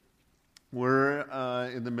We're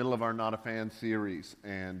in the middle of our Not a Fan series,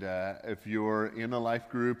 and if you're in a life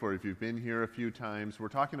group or if you've been here a few times, we're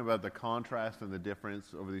talking about the contrast and the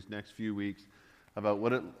difference over these next few weeks about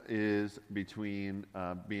what it is between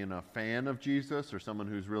being a fan of Jesus or someone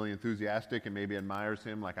who's really enthusiastic and maybe admires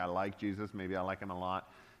him, like I like Jesus, maybe I like him a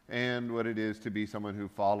lot, and what it is to be someone who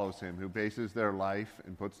follows him, who bases their life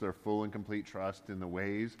and puts their full and complete trust in the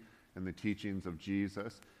ways and the teachings of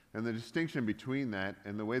Jesus. And the distinction between that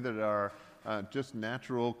and the way that our just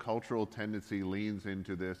natural cultural tendency leans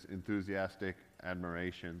into this enthusiastic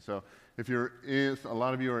admiration. So if a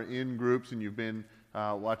lot of you are in groups and you've been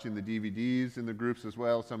watching the DVDs in the groups as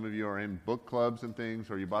well. Some of you are in book clubs and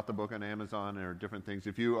things, or you bought the book on Amazon or different things.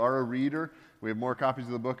 If you are a reader, we have more copies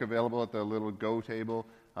of the book available at the little go table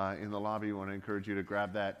in the lobby. We want to encourage you to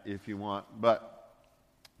grab that if you want. But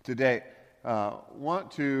today,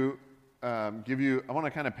 want to I want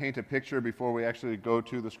to kind of paint a picture before we actually go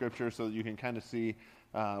to the scripture so that you can kind of see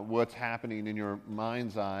what's happening in your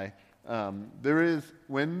mind's eye. In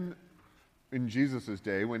Jesus'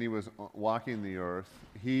 day, when he was walking the earth,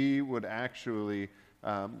 he would actually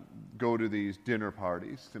go to these dinner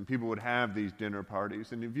parties, and people would have these dinner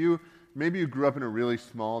parties. And maybe you grew up in a really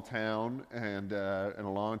small town and a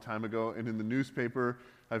long time ago, and in the newspaper,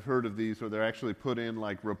 I've heard of these where they're actually put in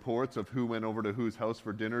like reports of who went over to whose house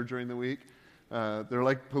for dinner during the week. They're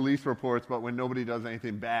like police reports, but when nobody does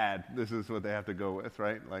anything bad, this is what they have to go with,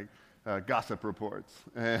 right? Like gossip reports.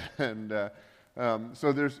 So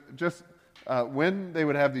there's just, when they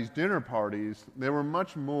would have these dinner parties, they were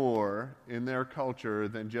much more in their culture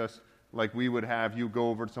than just like we would have you go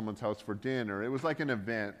over to someone's house for dinner. It was like an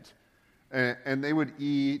event. And they would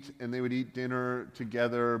eat, and they would eat dinner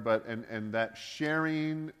together, and that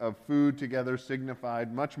sharing of food together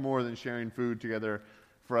signified much more than sharing food together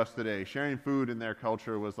for us today. Sharing food in their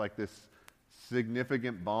culture was like this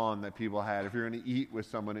significant bond that people had. If you're going to eat with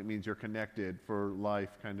someone, it means you're connected for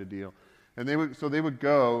life kind of deal. And they would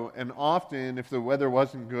go, and often, if the weather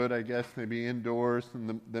wasn't good, I guess they'd be indoors,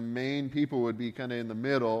 and the main people would be kind of in the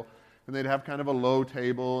middle. And they'd have kind of a low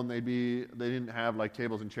table, and they didn't have like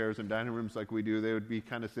tables and chairs and dining rooms like we do. They would be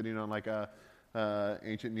kind of sitting on like a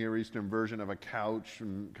ancient Near Eastern version of a couch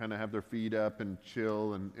and kind of have their feet up and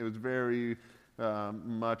chill. And it was very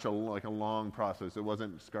much like a long process. It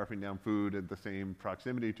wasn't scarfing down food at the same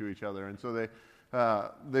proximity to each other. And so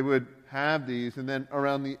they would have these, and then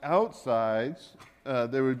around the outsides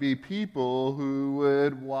there would be people who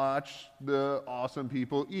would watch the awesome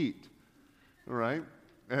people eat. All right.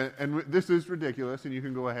 And this is ridiculous, and you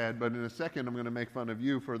can go ahead, but in a second I'm going to make fun of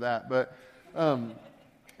you for that. But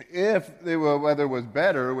if the weather was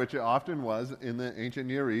better, which it often was in the ancient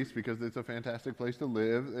Near East, because it's a fantastic place to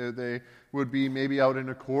live, they would be maybe out in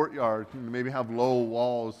a courtyard, and maybe have low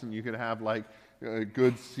walls, and you could have like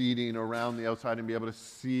good seating around the outside and be able to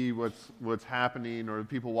see what's happening, or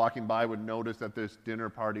people walking by would notice that this dinner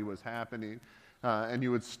party was happening. And you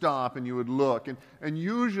would stop and you would look. And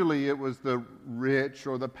usually it was the rich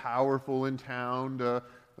or the powerful in town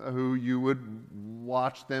who you would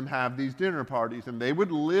watch them have these dinner parties. And they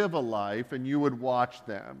would live a life and you would watch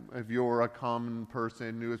them. If you're a common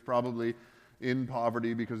person who is probably in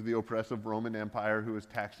poverty because of the oppressive Roman Empire who was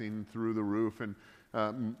taxing through the roof. And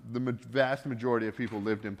the vast majority of people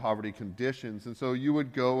lived in poverty conditions. And so you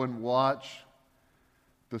would go and watch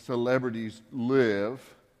the celebrities live,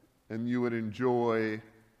 and you would enjoy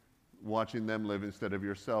watching them live instead of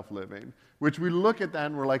yourself living. Which we look at that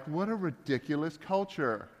and we're like, what a ridiculous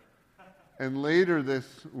culture. And later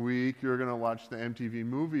this week, you're going to watch the MTV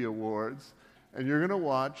Movie Awards, and you're going to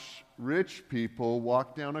watch rich people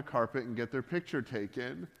walk down a carpet and get their picture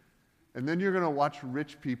taken. And then you're going to watch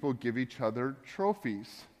rich people give each other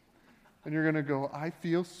trophies. And you're going to go, I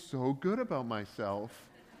feel so good about myself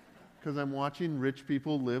because I'm watching rich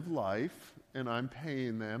people live life, and I'm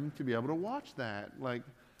paying them to be able to watch that. Like,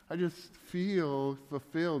 I just feel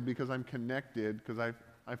fulfilled because I'm connected, because I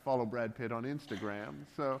follow Brad Pitt on Instagram.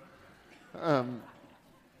 So,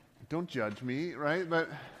 don't judge me, right? But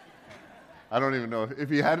I don't even know. If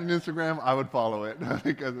he had an Instagram, I would follow it.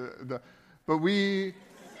 But we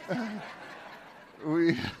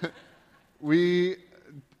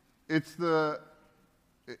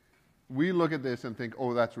look at this and think,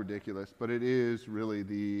 oh, that's ridiculous, but it is really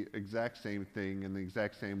the exact same thing in the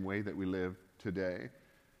exact same way that we live today.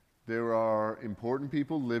 There are important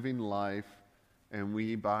people living life, and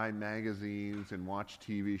we buy magazines and watch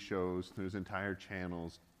TV shows. There's entire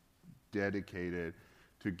channels dedicated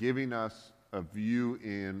to giving us a view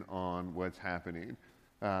in on what's happening.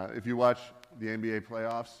 If you watch the NBA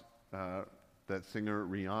playoffs, that singer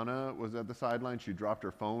Rihanna was at the sideline. She dropped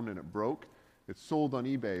her phone and it broke. It's sold on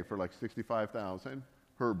eBay for like $65,000.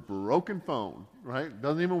 Her broken phone, right?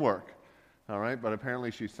 Doesn't even work. All right, but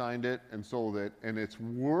apparently she signed it and sold it, and it's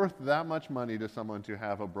worth that much money to someone to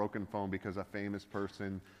have a broken phone because a famous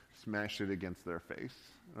person smashed it against their face,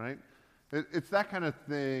 right? It's that kind of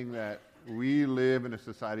thing that we live in a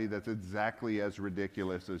society that's exactly as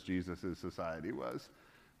ridiculous as Jesus' society was.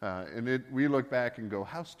 We look back and go,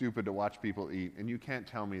 how stupid to watch people eat. And you can't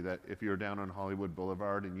tell me that if you're down on Hollywood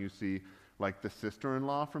Boulevard and you see like the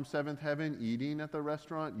sister-in-law from Seventh Heaven eating at the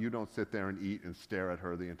restaurant, you don't sit there and eat and stare at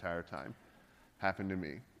her the entire time. Happened to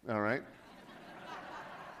me, all right?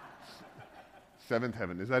 Seventh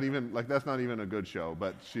Heaven, is that even, like, that's not even a good show,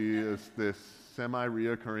 but she is this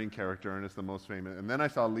semi-reoccurring character, and it's the most famous. And then I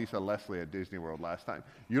saw Lisa Leslie at Disney World last time.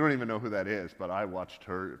 You don't even know who that is, but I watched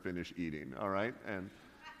her finish eating, all right? And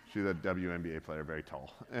she's a WNBA player, very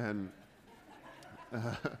tall. And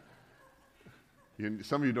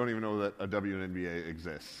some of you don't even know that a WNBA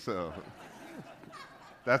exists, so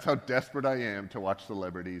that's how desperate I am to watch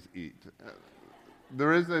celebrities eat.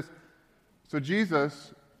 There is this, so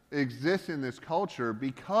Jesus exists in this culture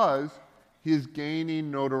because he's gaining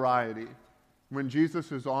notoriety. When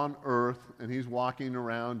Jesus is on earth and he's walking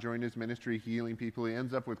around during his ministry healing people, he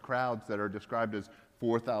ends up with crowds that are described as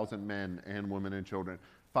 4,000 men and women and children,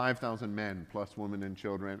 5,000 men plus women and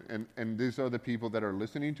children. And these are the people that are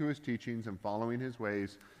listening to his teachings and following his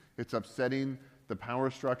ways. It's upsetting the power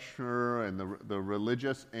structure and the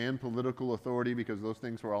religious and political authority because those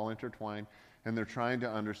things were all intertwined. And they're trying to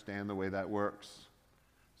understand the way that works.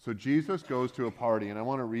 So Jesus goes to a party, and I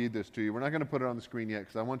want to read this to you. We're not going to put it on the screen yet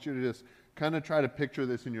because I want you to just kind of try to picture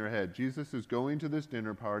this in your head. Jesus is going to this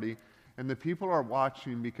dinner party, and the people are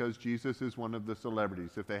watching because Jesus is one of the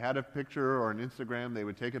celebrities. If they had a picture or an Instagram, they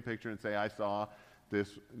would take a picture and say, I saw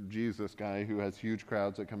this Jesus guy who has huge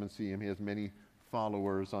crowds that come and see him. He has many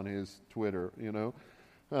followers on his Twitter, you know.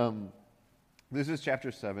 This is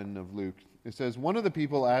chapter 7 of Luke. It says, one of the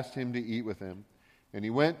people asked him to eat with him, and he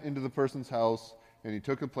went into the person's house, and he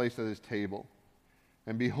took a place at his table.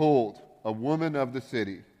 And behold, a woman of the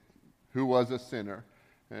city, who was a sinner.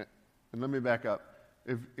 And let me back up.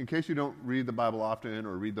 In case you don't read the Bible often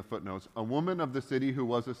or read the footnotes, a woman of the city who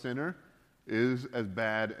was a sinner is as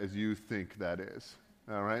bad as you think that is.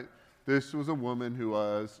 All right? This was a woman who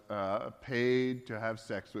was paid to have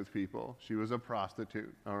sex with people. She was a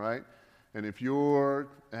prostitute. All right? And if you're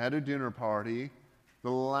at a dinner party, the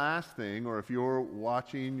last thing, or if you're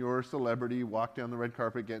watching your celebrity walk down the red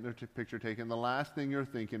carpet, getting their picture taken, the last thing you're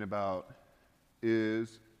thinking about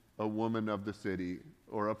is a woman of the city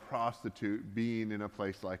or a prostitute being in a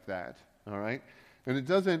place like that, all right? And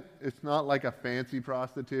it's not like a fancy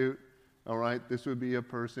prostitute, all right? This would be a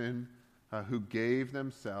person who gave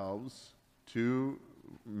themselves to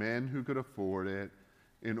men who could afford it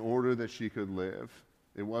in order that she could live.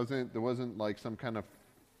 There wasn't like some kind of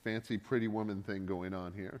fancy pretty woman thing going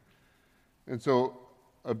on here. And so,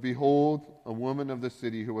 behold, a woman of the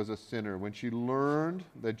city who was a sinner, when she learned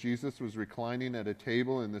that Jesus was reclining at a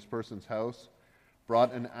table in this person's house,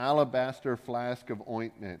 brought an alabaster flask of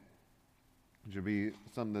ointment, which would be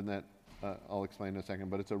something that I'll explain in a second,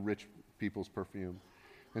 but it's a rich people's perfume.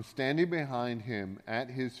 And standing behind him at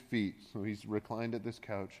his feet, so he's reclined at this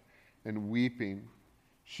couch, and weeping,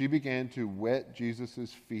 she began to wet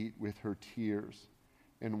Jesus' feet with her tears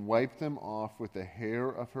and wiped them off with the hair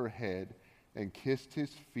of her head and kissed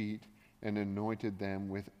his feet and anointed them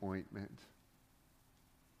with ointment.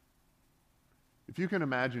 If you can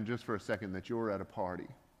imagine just for a second that you're at a party,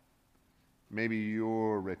 maybe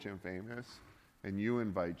you're rich and famous, and you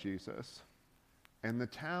invite Jesus, and the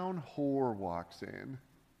town whore walks in,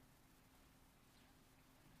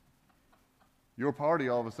 your party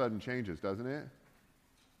all of a sudden changes, doesn't it?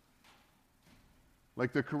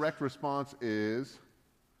 Like the correct response is,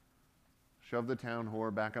 shove the town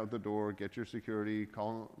whore back out the door, get your security,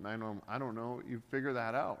 call 911. I don't know. You figure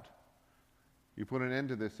that out. You put an end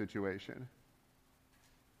to this situation.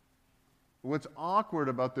 What's awkward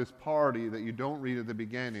about this party that you don't read at the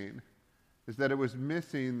beginning is that it was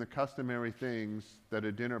missing the customary things that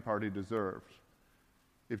a dinner party deserved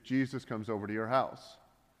if Jesus comes over to your house.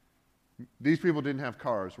 These people didn't have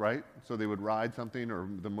cars, right? So they would ride something, or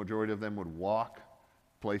the majority of them would walk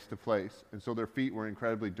place to place. And so their feet were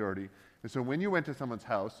incredibly dirty. And so when you went to someone's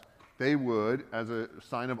house, they would, as a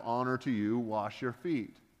sign of honor to you, wash your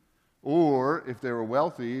feet. Or if they were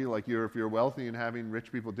wealthy, if you're wealthy and having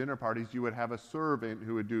rich people dinner parties, you would have a servant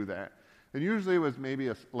who would do that. And usually it was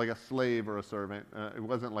maybe like a slave or a servant. It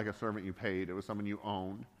wasn't like a servant you paid. It was someone you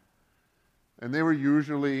owned. And they were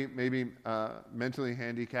usually maybe mentally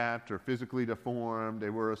handicapped or physically deformed.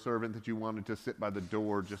 They were a servant that you wanted to sit by the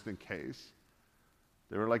door just in case.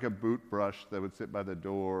 They were like a boot brush that would sit by the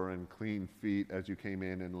door and clean feet as you came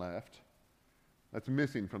in and left. That's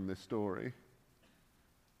missing from this story.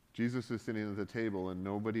 Jesus is sitting at the table and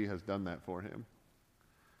nobody has done that for him.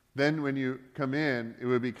 Then when you come in, it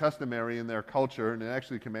would be customary in their culture, and it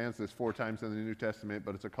actually commands this 4 times in the New Testament,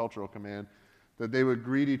 but it's a cultural command, that they would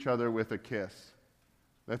greet each other with a kiss.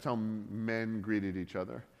 That's how men greeted each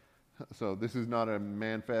other. So this is not a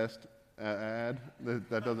ManFest ad.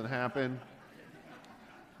 That doesn't happen.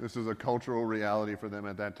 This is a cultural reality for them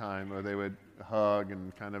at that time, where they would hug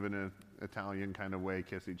and kind of in an Italian kind of way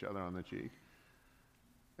kiss each other on the cheek.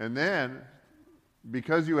 And then,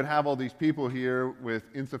 because you would have all these people here with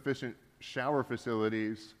insufficient shower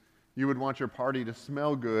facilities, you would want your party to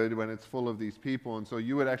smell good when it's full of these people. And so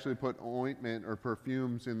you would actually put ointment or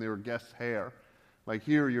perfumes in their guests' hair. Like,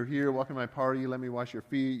 here, you're here, welcome to my party, let me wash your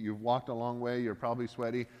feet. You've walked a long way, you're probably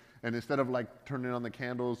sweaty. And instead of like turning on the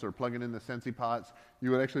candles or plugging in the Scentsy pots,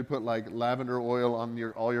 you would actually put like lavender oil on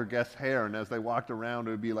all your guests' hair. And as they walked around,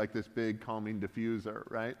 it would be like this big calming diffuser,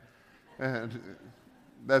 right? And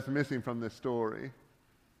that's missing from this story.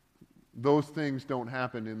 Those things don't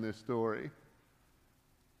happen in this story.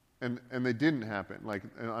 And they didn't happen. Like,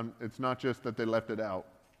 it's not just that they left it out.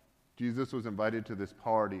 Jesus was invited to this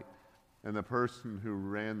party, and the person who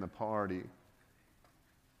ran the party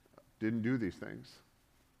didn't do these things.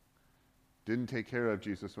 Didn't take care of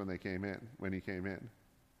Jesus when he came in.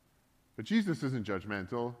 But Jesus isn't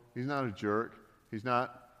judgmental. He's not a jerk. He's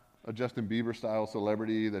not a Justin Bieber-style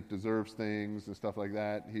celebrity that deserves things and stuff like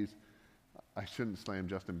that. I shouldn't slam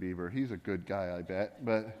Justin Bieber. He's a good guy, I bet.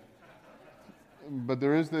 But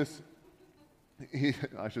there is this,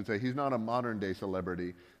 I should say, he's not a modern-day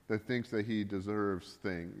celebrity that thinks that he deserves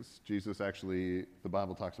things. Jesus actually, the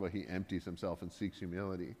Bible talks about, he empties himself and seeks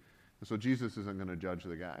humility. And so Jesus isn't going to judge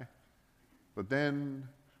the guy. But then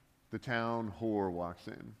the town whore walks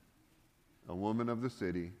in, a woman of the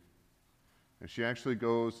city, and she actually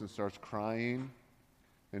goes and starts crying,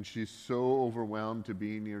 and she's so overwhelmed to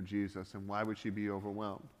be near Jesus. And why would she be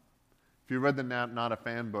overwhelmed? If you read the Not a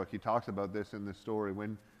Fan book, he talks about this in this story.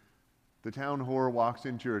 When the town whore walks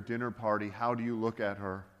into your dinner party, how do you look at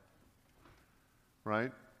her?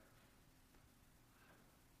 Right?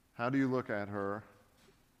 How do you look at her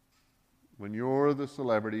when you're the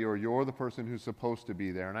celebrity or you're the person who's supposed to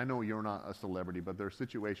be there? And I know you're not a celebrity, but there are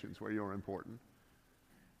situations where you're important.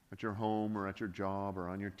 At your home or at your job or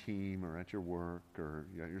on your team or at your work or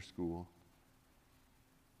at your school.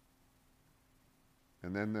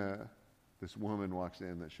 And then this woman walks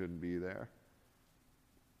in that shouldn't be there.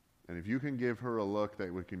 And if you can give her a look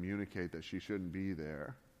that would communicate that she shouldn't be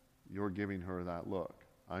there, you're giving her that look.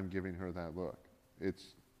 I'm giving her that look.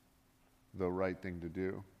 It's the right thing to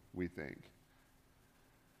do, we think.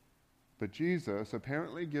 But Jesus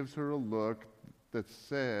apparently gives her a look that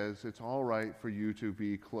says it's all right for you to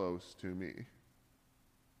be close to me.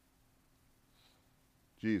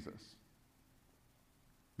 Jesus,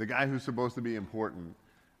 the guy who's supposed to be important,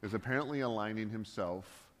 is apparently aligning himself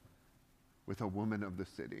with a woman of the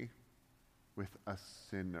city, with a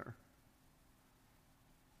sinner.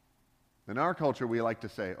 In our culture, we like to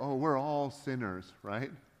say, oh, we're all sinners,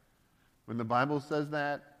 right? When the Bible says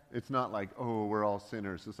that, it's not like, oh, we're all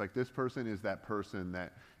sinners. It's like this person is that person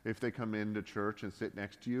that if they come into church and sit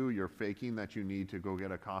next to you, you're faking that you need to go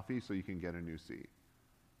get a coffee so you can get a new seat.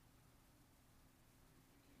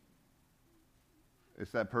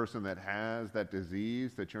 It's that person that has that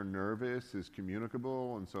disease, that you're nervous, is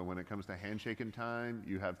communicable, and so when it comes to handshaking time,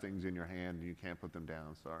 you have things in your hand and you can't put them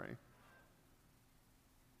down, sorry.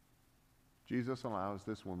 Jesus allows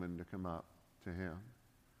this woman to come up to him.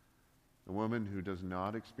 A woman who does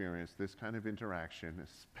not experience this kind of interaction,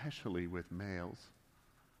 especially with males.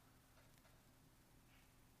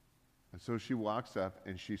 And so she walks up,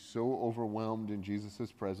 and she's so overwhelmed in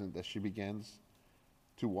Jesus' presence that she begins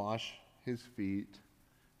to wash his feet.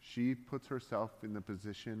 She puts herself in the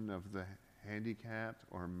position of the handicapped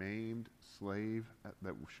or maimed slave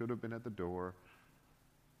that should have been at the door.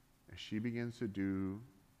 And she begins to do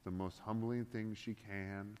the most humbling thing she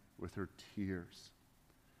can with her tears.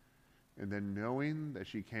 And then knowing that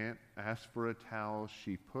she can't ask for a towel,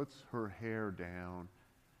 she puts her hair down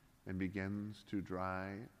and begins to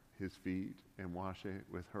dry his feet and wash it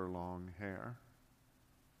with her long hair.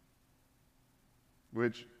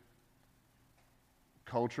 Which,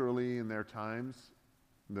 culturally in their times,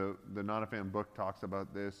 the Not a Fan book talks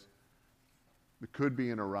about this, it could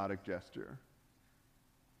be an erotic gesture.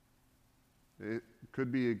 It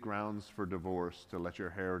could be grounds for divorce to let your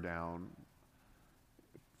hair down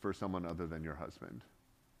for someone other than your husband.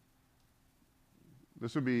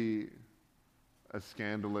 This would be as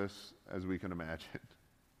scandalous as we can imagine.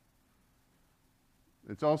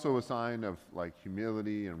 It's also a sign of like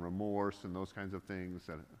humility and remorse and those kinds of things.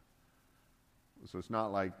 So it's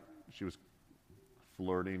not like she was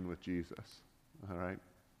flirting with Jesus, all right?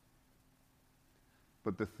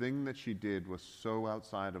 But the thing that she did was so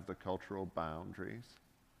outside of the cultural boundaries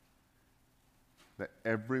that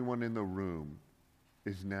everyone in the room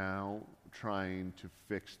is now trying to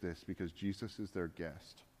fix this because Jesus is their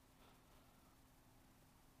guest.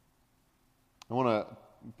 I want to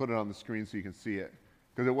put it on the screen so you can see it,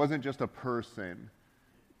 because it wasn't just a person.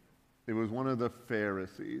 It was one of the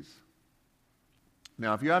Pharisees.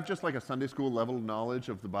 Now, if you have just like a Sunday school level knowledge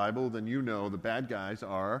of the Bible, then you know the bad guys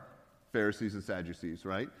are Pharisees and Sadducees,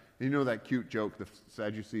 right? And you know that cute joke, the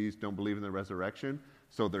Sadducees don't believe in the resurrection,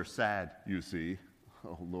 so they're sad, you see.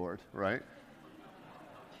 Oh, Lord, right?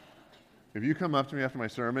 If you come up to me after my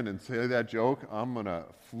sermon and say that joke, I'm going to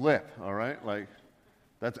flip, all right? Like,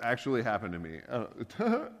 that's actually happened to me.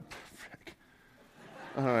 Frick.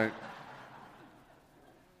 All right.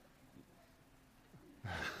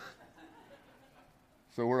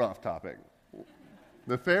 So we're off topic.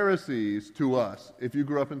 The Pharisees, to us, if you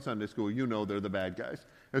grew up in Sunday school, you know they're the bad guys.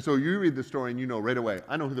 And so you read the story and you know right away,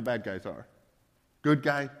 I know who the bad guys are. Good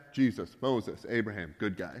guy, Jesus, Moses, Abraham,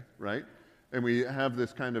 good guy, right? And we have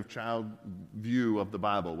this kind of child view of the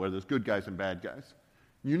Bible where there's good guys and bad guys.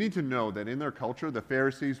 You need to know that in their culture, the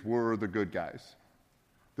Pharisees were the good guys.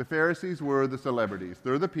 The Pharisees were the celebrities.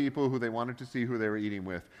 They're the people who they wanted to see who they were eating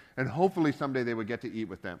with. And hopefully someday they would get to eat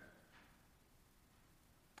with them.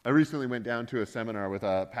 I recently went down to a seminar with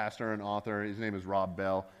a pastor and author. His name is Rob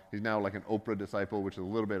Bell. He's now like an Oprah disciple, which is a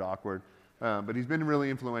little bit awkward. But he's been really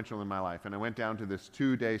influential in my life. And I went down to this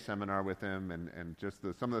 2-day seminar with him and just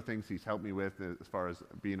some of the things he's helped me with as far as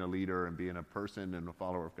being a leader and being a person and a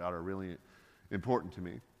follower of God are really important to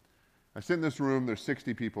me. I sit in this room. There's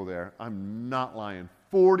 60 people there. I'm not lying.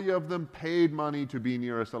 40 of them paid money to be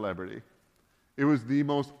near a celebrity. It was the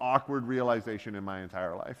most awkward realization in my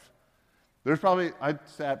entire life. I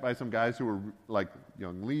sat by some guys who were like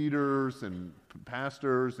young leaders and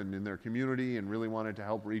pastors and in their community and really wanted to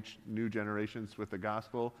help reach new generations with the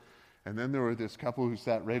gospel. And then there were this couple who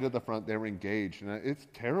sat right at the front. They were engaged. And it's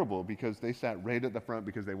terrible because they sat right at the front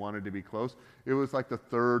because they wanted to be close. It was like the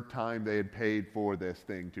third time they had paid for this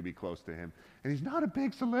thing to be close to him. And he's not a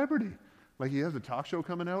big celebrity. Like he has a talk show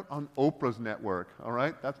coming out on Oprah's network, all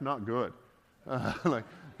right? That's not good.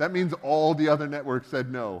 That means all the other networks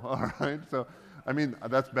said no, all right? So, I mean,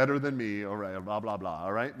 that's better than me, all right, blah, blah, blah,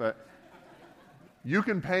 all right? But you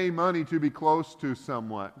can pay money to be close to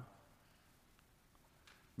someone.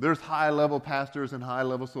 There's high-level pastors and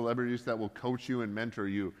high-level celebrities that will coach you and mentor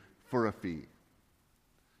you for a fee.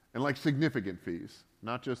 And like significant fees,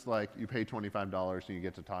 not just like you pay $25 and you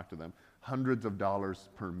get to talk to them. Hundreds of dollars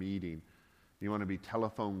per meeting. You want to be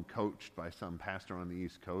telephone coached by some pastor on the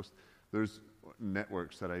East Coast. There's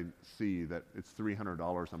networks that I see that it's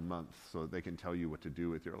 $300 a month so that they can tell you what to do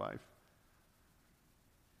with your life.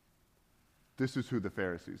 This is who the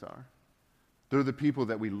Pharisees are. They're the people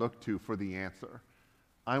that we look to for the answer.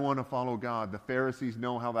 I want to follow God. The Pharisees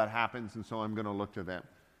know how that happens, and so I'm going to look to them.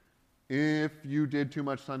 If you did too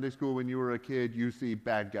much Sunday school when you were a kid, you see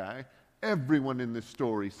bad guy. Everyone in this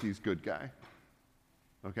story sees good guy.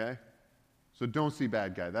 Okay? So don't see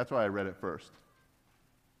bad guy. That's why I read it first.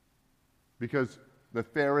 Because the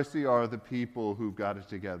Pharisee are the people who've got it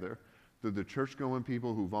together. They're the church-going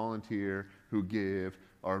people who volunteer, who give,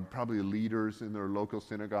 are probably leaders in their local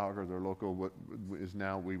synagogue or their local, what is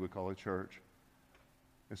now we would call a church.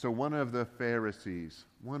 And so one of the Pharisees,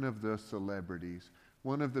 one of the celebrities,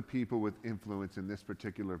 one of the people with influence in this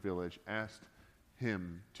particular village asked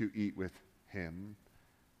him to eat with him,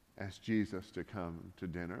 asked Jesus to come to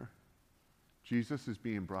dinner. Jesus is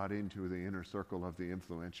being brought into the inner circle of the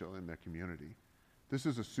influential in their community. This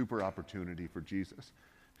is a super opportunity for Jesus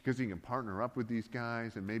because he can partner up with these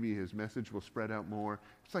guys and maybe his message will spread out more.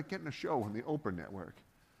 It's like getting a show on the Oprah network.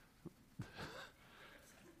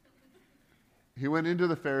 He went into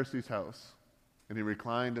the Pharisee's house and he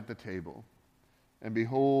reclined at the table. And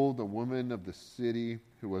behold, a woman of the city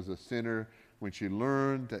who was a sinner, when she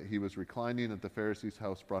learned that he was reclining at the Pharisee's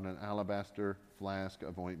house, brought an alabaster flask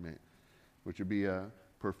of ointment, which would be a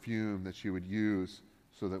perfume that she would use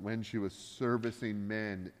so that when she was servicing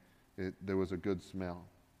men, there was a good smell.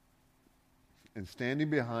 And standing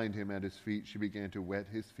behind him at his feet, she began to wet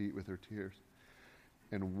his feet with her tears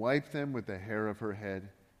and wiped them with the hair of her head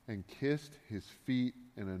and kissed his feet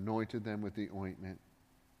and anointed them with the ointment.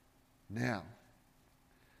 Now,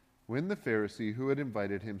 when the Pharisee who had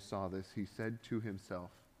invited him saw this, he said to himself,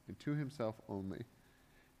 and to himself only,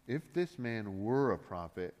 if this man were a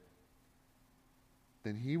prophet,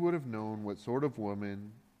 then he would have known what sort of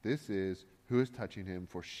woman this is who is touching him,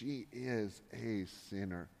 for she is a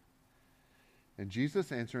sinner. And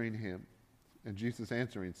Jesus answering,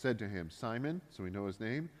 said to him, Simon, so we know his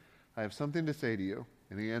name, I have something to say to you.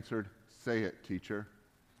 And he answered, say it, teacher,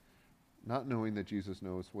 not knowing that Jesus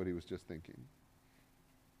knows what he was just thinking.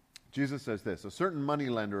 Jesus says this, a certain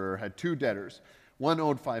moneylender had 2 debtors. One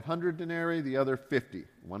owed 500 denarii, the other 50.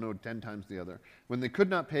 One owed 10 times the other. When they could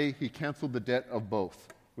not pay, he canceled the debt of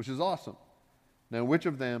both, which is awesome. Now, which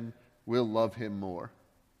of them will love him more?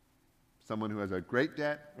 Someone who has a great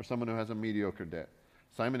debt or someone who has a mediocre debt?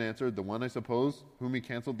 Simon answered, the one, I suppose, whom he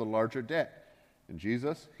canceled the larger debt. And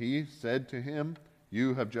Jesus, he said to him,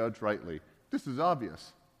 you have judged rightly. This is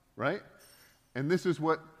obvious, right? And this is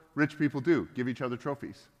what rich people do, give each other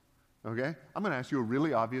trophies. Okay? I'm going to ask you a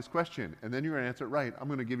really obvious question, and then you're going to answer it right. I'm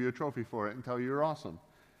going to give you a trophy for it and tell you you're awesome.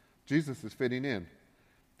 Jesus is fitting in.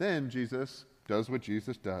 Then Jesus does what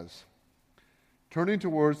Jesus does. Turning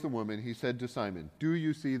towards the woman, he said to Simon, do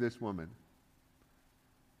you see this woman?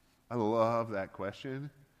 I love that question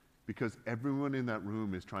because everyone in that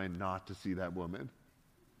room is trying not to see that woman.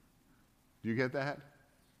 Do you get that?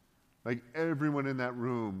 Like everyone in that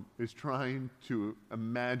room is trying to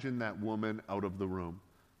imagine that woman out of the room.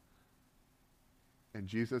 And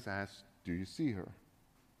Jesus asks, do you see her?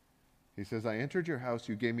 He says, I entered your house,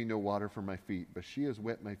 you gave me no water for my feet, but she has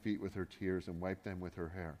wet my feet with her tears and wiped them with her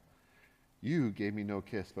hair. You gave me no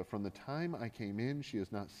kiss, but from the time I came in, she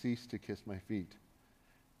has not ceased to kiss my feet.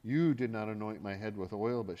 You did not anoint my head with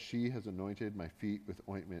oil, but she has anointed my feet with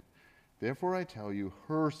ointment. Therefore I tell you,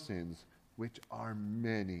 her sins, which are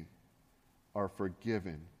many, are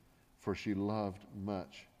forgiven, for she loved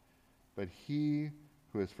much. But he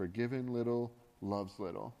who is forgiven little loves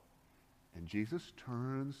little. And Jesus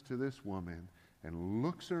turns to this woman and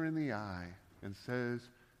looks her in the eye and says,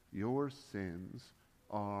 your sins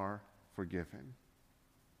are forgiven.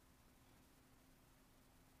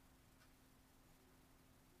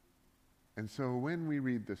 And so when we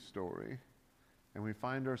read this story and we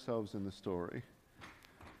find ourselves in the story,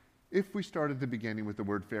 if we start at the beginning with the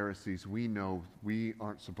word Pharisees, we know we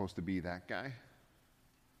aren't supposed to be that guy.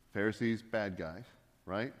 Pharisees, bad guys,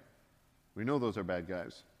 right? We know those are bad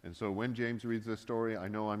guys. And so when James reads this story, I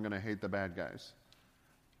know I'm going to hate the bad guys.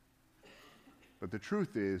 But the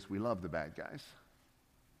truth is, we love the bad guys.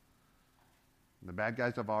 The bad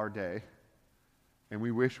guys of our day. And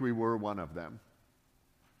we wish we were one of them.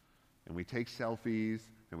 And we take selfies,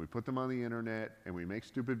 and we put them on the internet, and we make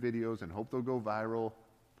stupid videos and hope they'll go viral.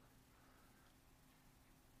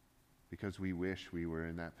 Because we wish we were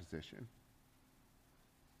in that position.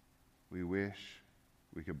 We wish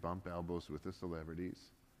we could bump elbows with the celebrities.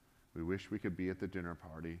 We wish we could be at the dinner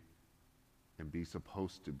party and be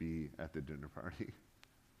supposed to be at the dinner party.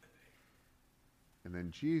 And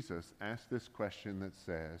then Jesus asks this question that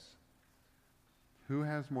says, who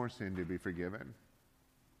has more sin to be forgiven?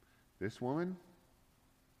 This woman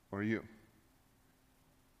or you?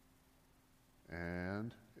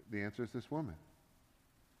 And the answer is this woman.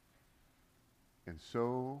 And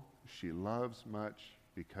so she loves much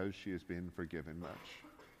because she has been forgiven much.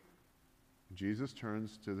 Jesus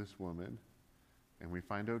turns to this woman, and we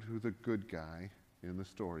find out who the good guy in the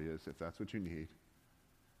story is, if that's what you need.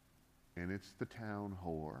 And it's the town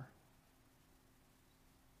whore.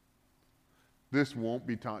 This won't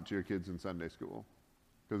be taught to your kids in Sunday school,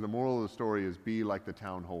 because the moral of the story is be like the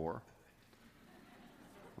town whore.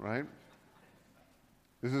 Right?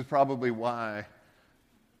 This is probably why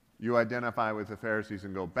you identify with the Pharisees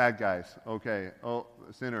and go, bad guys, okay, oh,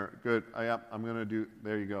 sinner, good, I'm going to do,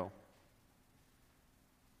 there you go.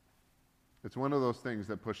 It's one of those things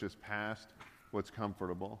that pushes past what's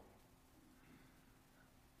comfortable.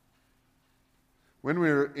 When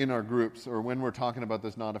we're in our groups, or when we're talking about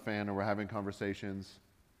this not a fan, or we're having conversations,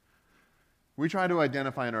 we try to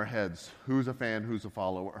identify in our heads who's a fan, who's a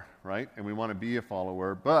follower, right? And we want to be a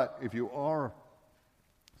follower, but if you are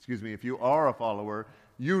a follower,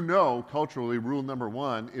 you know culturally rule number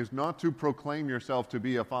 1 is not to proclaim yourself to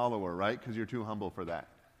be a follower, right? Because you're too humble for that.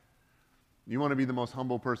 You want to be the most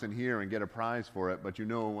humble person here and get a prize for it, but you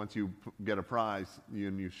know once you get a prize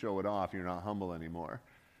and you show it off, you're not humble anymore.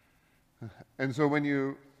 And so when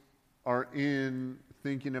you are in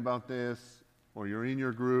thinking about this, or you're in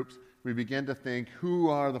your groups, we begin to think, who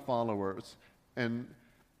are the followers? And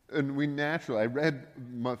we naturally, I read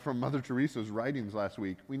from Mother Teresa's writings last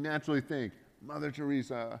week, we naturally think, Mother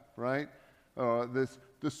Teresa, right? The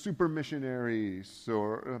super missionaries,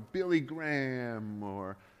 or Billy Graham,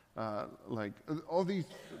 or like all these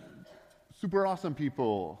super awesome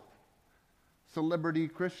people, celebrity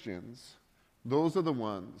Christians. Those are the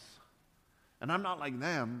ones And I'm not like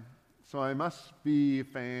them, so I must be a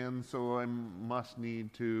fan, so I must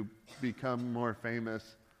need to become more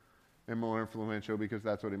famous and more influential because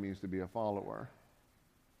that's what it means to be a follower.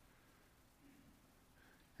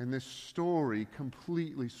 And this story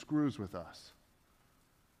completely screws with us.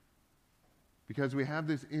 Because we have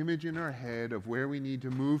this image in our head of where we need to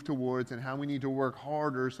move towards and how we need to work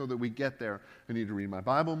harder so that we get there. I need to read my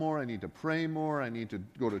Bible more. I need to pray more. I need to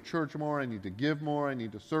go to church more. I need to give more. I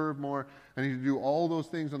need to serve more. I need to do all those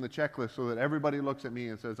things on the checklist so that everybody looks at me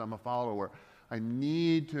and says, I'm a follower. I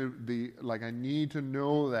need to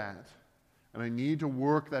know that. And I need to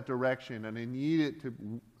work that direction. And I need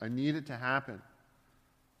it to happen.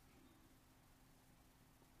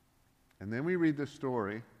 And then we read this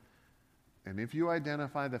story. And if you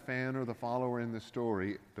identify the fan or the follower in the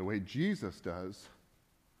story the way Jesus does,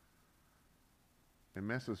 it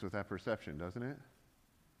messes with that perception, doesn't it?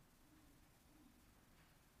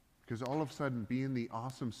 Because all of a sudden, being the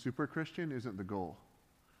awesome super Christian isn't the goal.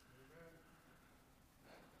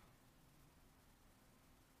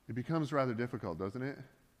 It becomes rather difficult, doesn't it?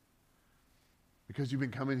 Because you've been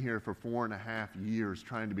coming here for 4.5 years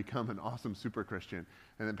trying to become an awesome super Christian,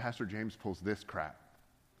 and then Pastor James pulls this crap.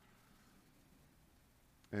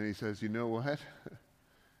 And he says, you know what?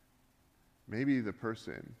 Maybe the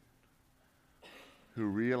person who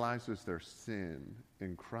realizes their sin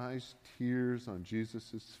and cries tears on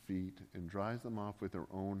Jesus' feet and dries them off with their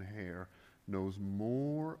own hair knows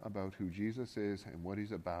more about who Jesus is and what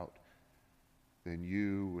he's about than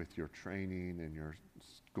you with your training and your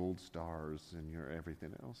gold stars and your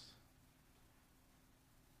everything else.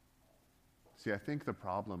 See, I think the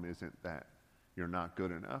problem isn't that you're not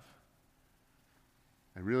good enough.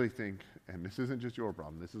 I really think, and this isn't just your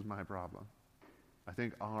problem, this is my problem. I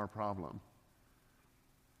think our problem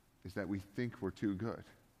is that we think we're too good.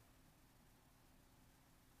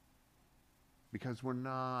 Because we're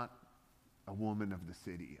not a woman of the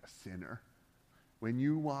city, a sinner. When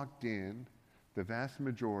you walked in, the vast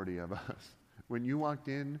majority of us, when you walked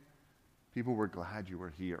in, people were glad you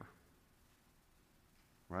were here.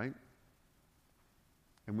 Right?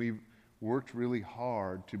 And we worked really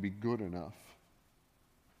hard to be good enough.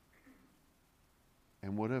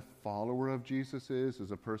 And what a follower of Jesus is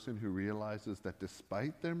a person who realizes that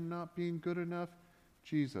despite them not being good enough,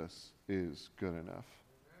 Jesus is good enough.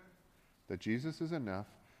 Amen. That Jesus is enough,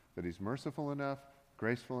 that he's merciful enough,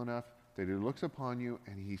 graceful enough, that he looks upon you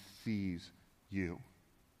and he sees you.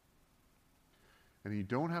 And you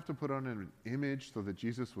don't have to put on an image so that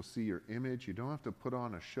Jesus will see your image. You don't have to put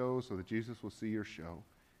on a show so that Jesus will see your show.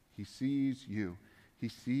 He sees you. He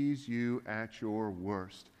sees you at your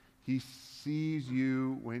worst. He sees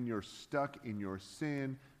you when you're stuck in your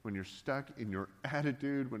sin, when you're stuck in your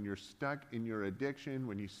attitude, when you're stuck in your addiction,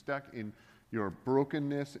 when you're stuck in your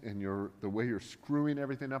brokenness and the way you're screwing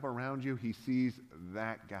everything up around you. He sees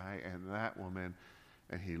that guy and that woman,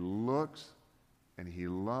 and he looks and he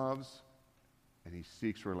loves and he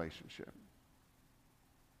seeks relationship.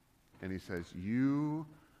 And he says, you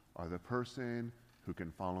are the person who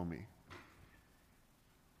can follow me.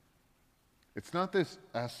 It's not this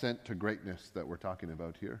ascent to greatness that we're talking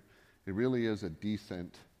about here. It really is a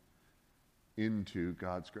descent into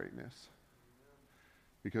God's greatness.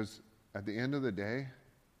 Because at the end of the day,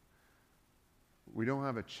 we don't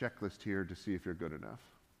have a checklist here to see if you're good enough.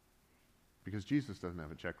 Because Jesus doesn't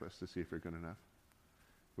have a checklist to see if you're good enough.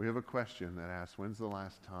 We have a question that asks, when's the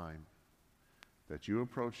last time that you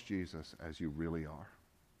approached Jesus as you really are?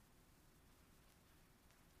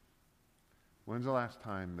 When's the last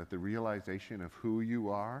time that the realization of who you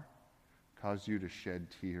are caused you to shed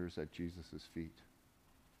tears at Jesus' feet?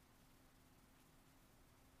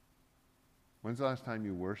 When's the last time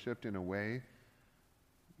you worshiped in a way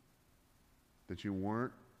that you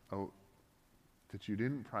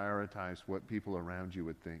didn't prioritize what people around you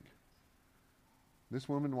would think? This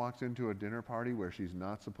woman walks into a dinner party where she's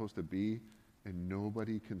not supposed to be, and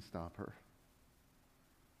nobody can stop her.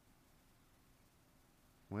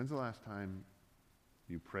 When's the last time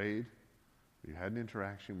you prayed, you had an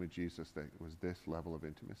interaction with Jesus that was this level of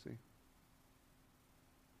intimacy?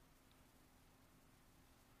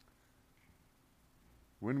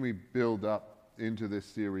 When we build up into this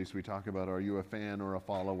series, we talk about, are you a fan or a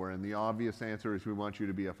follower? And the obvious answer is we want you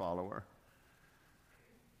to be a follower.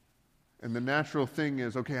 And the natural thing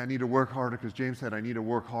is, okay, I need to work harder because James said I need to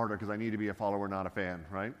work harder because I need to be a follower, not a fan,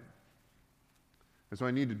 right? And so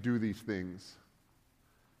I need to do these things.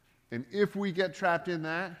 And if we get trapped in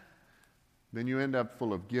that, then you end up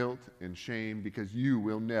full of guilt and shame because you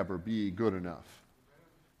will never be good enough.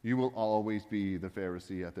 You will always be the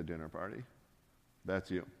Pharisee at the dinner party.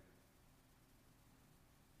 That's you.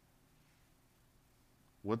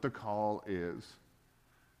 what the call is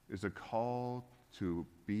a call to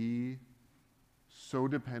be so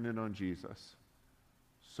dependent on Jesus,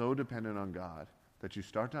 so dependent on God, that you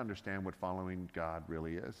start to understand what following God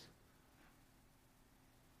really is.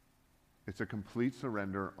 It's a complete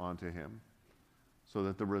surrender onto him, so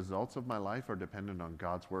that the results of my life are dependent on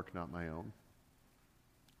God's work, not my own.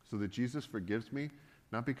 So that Jesus forgives me,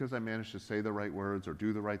 not because I managed to say the right words or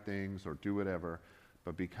do the right things or do whatever,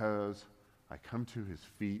 but because I come to his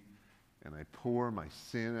feet and I pour my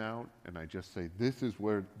sin out and I just say, this is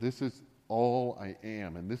all I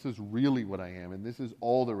am, and this is really what I am, and this is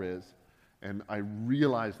all there is. And I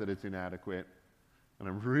realize that it's inadequate, and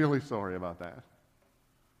I'm really sorry about that.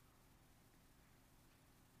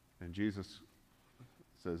 And Jesus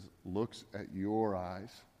says, looks at your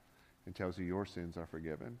eyes and tells you your sins are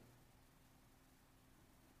forgiven.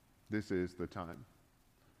 This is the time.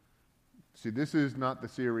 See, this is not the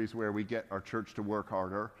series where we get our church to work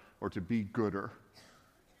harder or to be gooder.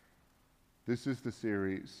 This is the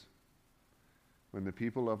series when the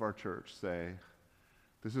people of our church say,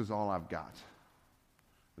 this is all I've got,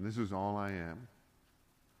 and this is all I am,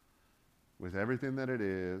 with everything that it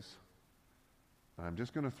is, and I'm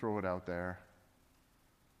just going to throw it out there,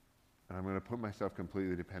 and I'm going to put myself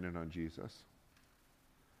completely dependent on Jesus.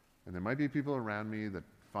 And there might be people around me that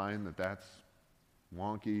find that that's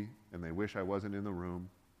wonky, and they wish I wasn't in the room,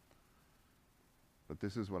 but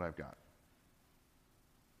this is what I've got.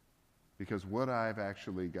 Because what I've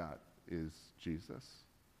actually got is Jesus.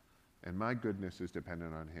 And my goodness is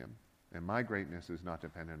dependent on him. And my greatness is not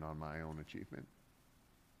dependent on my own achievement.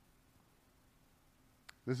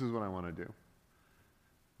 This is what I want to do.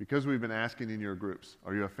 Because we've been asking in your groups,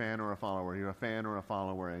 are you a fan or a follower? Are you a fan or a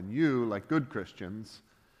follower? And you, like good Christians,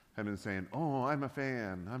 have been saying, oh, I'm a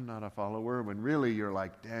fan, I'm not a follower, when really you're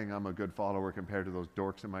like, dang, I'm a good follower compared to those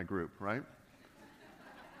dorks in my group, right?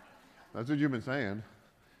 That's what you've been saying.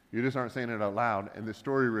 You just aren't saying it out loud, and the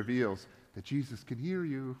story reveals that Jesus can hear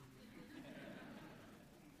you.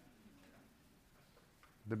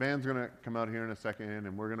 The band's going to come out here in a second,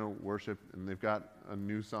 and we're going to worship, and they've got a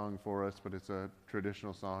new song for us, but it's a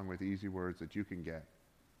traditional song with easy words that you can get.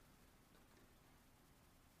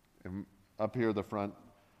 And up here at the front,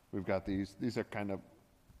 we've got these. These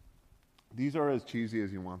are as cheesy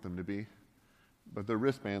as you want them to be, but they're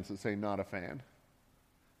wristbands that say not a fan.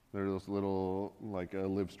 They're those little, like,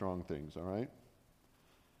 Live Strong things, all right?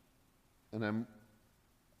 And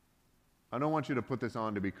I don't want you to put this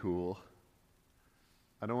on to be cool.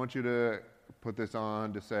 I don't want you to put this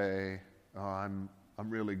on to say, oh, I'm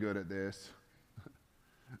really good at this.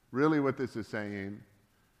 Really what this is saying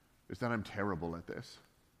is that I'm terrible at this.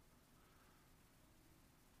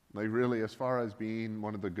 Like really, as far as being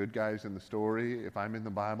one of the good guys in the story, if I'm in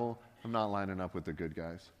the Bible, I'm not lining up with the good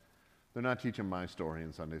guys. They're not teaching my story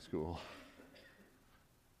in Sunday school.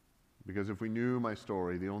 Because if we knew my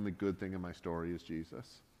story, the only good thing in my story is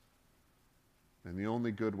Jesus. And the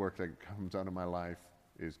only good work that comes out of my life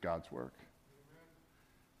is God's work.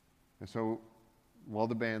 And so, while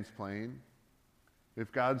the band's playing,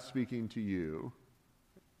 if God's speaking to you,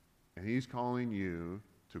 and he's calling you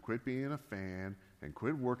to quit being a fan and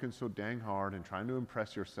quit working so dang hard and trying to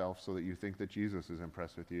impress yourself so that you think that Jesus is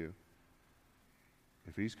impressed with you,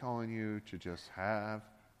 if he's calling you to just have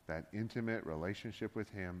that intimate relationship with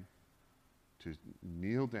him, to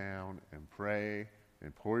kneel down and pray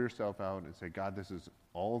and pour yourself out and say, God, this is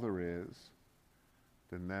all there is,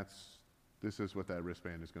 then this is what that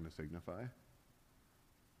wristband is going to signify.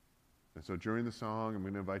 And so during the song, I'm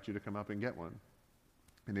going to invite you to come up and get one.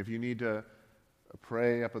 And if you need to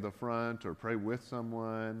pray up at the front or pray with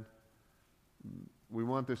someone, we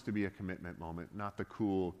want this to be a commitment moment, not the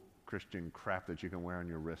cool Christian crap that you can wear on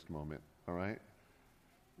your wrist moment, all right?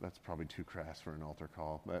 That's probably too crass for an altar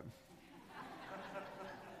call, but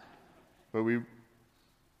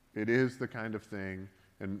it is the kind of thing,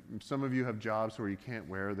 and some of you have jobs where you can't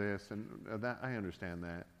wear this, and that I understand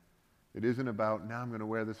that. It isn't about, now I'm going to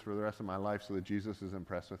wear this for the rest of my life so that Jesus is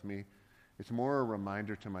impressed with me. It's more a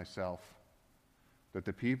reminder to myself that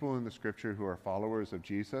the people in the Scripture who are followers of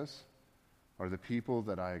Jesus are the people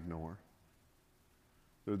that I ignore.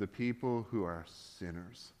 They're the people who are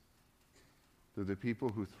sinners. They're the people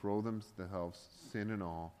who throw themselves, sin and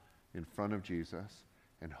all, in front of Jesus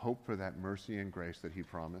and hope for that mercy and grace that he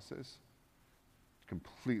promises,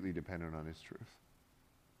 completely dependent on his truth.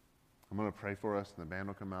 I'm going to pray for us, and the band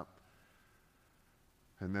will come up,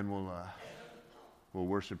 and then we'll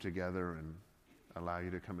worship together and allow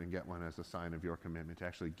you to come and get one as a sign of your commitment, to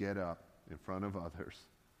actually get up in front of others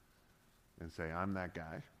and say, I'm that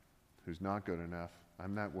guy who's not good enough.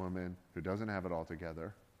 I'm that woman who doesn't have it all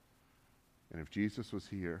together. And if Jesus was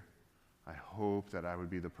here, I hope that I would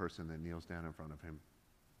be the person that kneels down in front of him,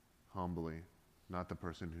 humbly, not the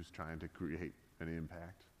person who's trying to create an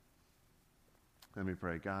impact. Let me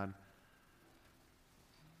pray. God,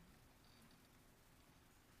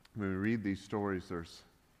 when we read these stories, there's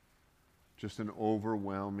just an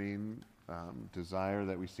overwhelming desire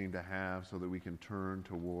that we seem to have so that we can turn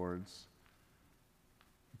towards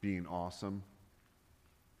being awesome.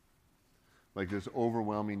 Like this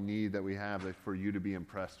overwhelming need that we have for you to be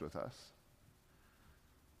impressed with us.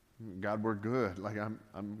 God, we're good. Like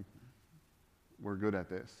we're good at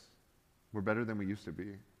this. We're better than we used to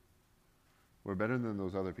be. We're better than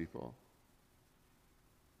those other people.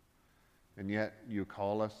 And yet you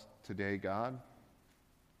call us today, God,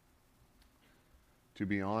 to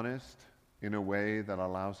be honest in a way that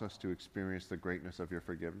allows us to experience the greatness of your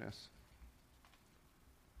forgiveness.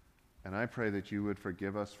 And I pray that you would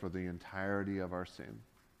forgive us for the entirety of our sin.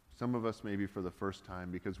 Some of us maybe for the first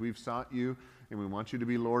time, because we've sought you and we want you to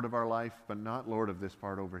be Lord of our life, but not Lord of this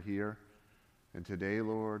part over here. And today,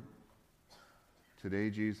 Lord, today,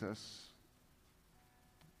 Jesus,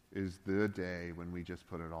 is the day when we just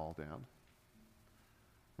put it all down.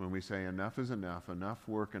 When we say enough is enough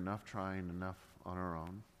work, enough trying, enough on our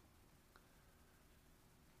own.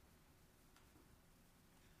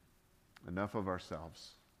 Enough of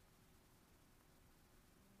ourselves.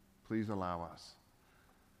 Please allow us,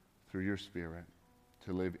 through your Spirit,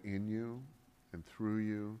 to live in you and through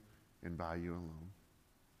you and by you alone.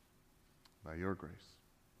 By your grace.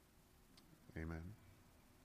 Amen.